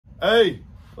Hey,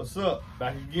 what's up?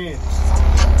 Back again.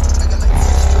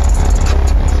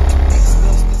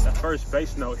 That first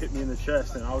bass note hit me in the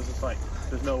chest, and I was just like,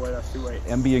 there's no way that's 2/8.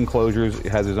 MB Enclosures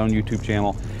has his own YouTube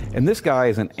channel, and this guy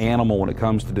is an animal when it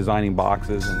comes to designing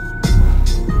boxes. And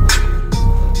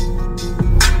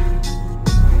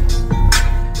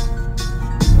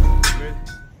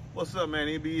what's up, man?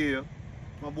 MB here.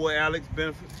 My boy Alex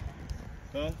Benefits.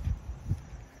 Huh?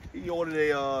 He ordered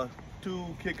a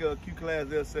 2-kicker Q-Class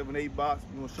L78 box.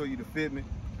 I'm gonna show you the fitment.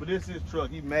 But this is his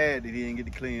truck. He mad that he didn't get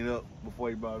to clean it up before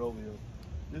he brought it over here.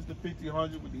 This is the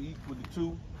 1500 with the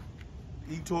 2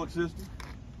 E-torque system.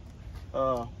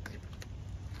 Y'all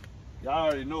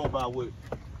already know about what,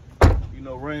 you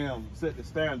know, Ram set the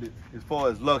standard as far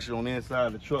as luxury on the inside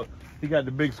of the truck. He got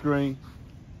the big screen,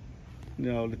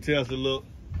 you know, the Tesla look,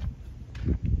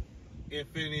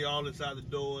 infinity all inside the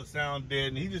door, sound dead,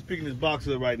 and he's just picking this box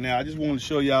up right now. I just want to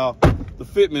show y'all the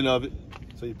fitment of it.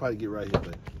 So you probably get right here,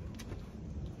 baby.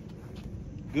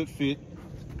 Good fit.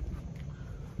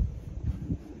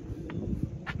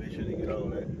 Make sure they get all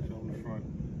that. Show them the front.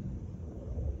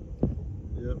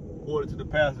 Yep. Order to the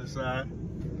passenger side.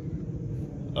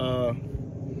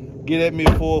 Get at me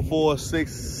at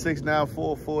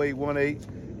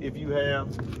 446-694-4818 if you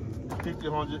have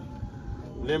 1500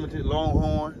 limited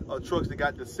Longhorn trucks that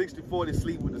got the 60/40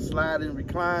 sleep with the slide and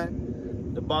recline.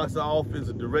 The box I offer is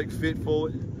a direct fit for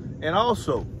it. And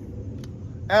also,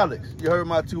 Alex, you heard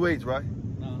my 2/8, right?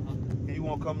 You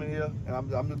want to come in here, and I'm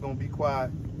just gonna be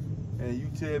quiet, and you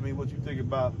tell me what you think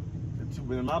about the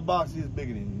 2. And my box is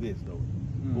bigger than this though.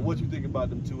 But what you think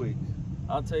about them 2/8s?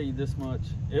 I'll tell you this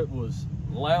much: it was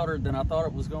louder than I thought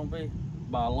it was gonna be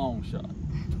by a long shot.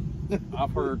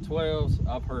 I've heard 12s,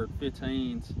 I've heard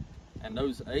 15s, and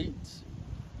those 8s,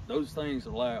 those things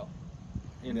are loud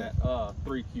in that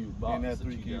 3Q box. In that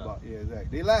 3Q box, yeah,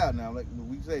 exactly. They loud now, like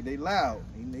we say, they loud.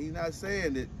 He's not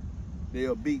saying that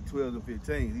they'll beat 12s and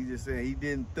 15s. He's just saying he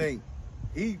didn't think.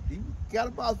 He got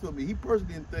a box for me. He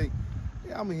personally didn't think,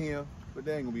 yeah, I'm here, but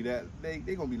they ain't gonna be that. They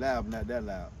gonna be loud, but not that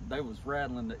loud. They was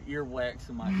rattling the earwax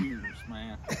in my ears,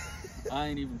 man. I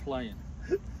ain't even playing.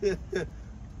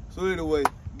 So anyway,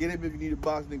 get it if you need a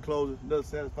box and enclosure. Another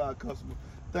satisfied customer.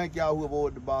 Thank y'all who have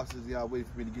ordered the boxes. Y'all waiting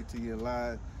for me to get to you in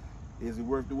line. Is it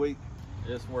worth the wait?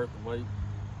 It's worth the wait.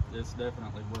 It's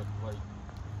definitely worth the wait.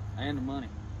 And the money.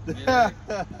 Thank you. I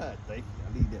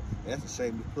need that. That's a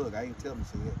shameless plug. I ain't tell me to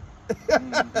say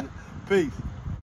that. Peace.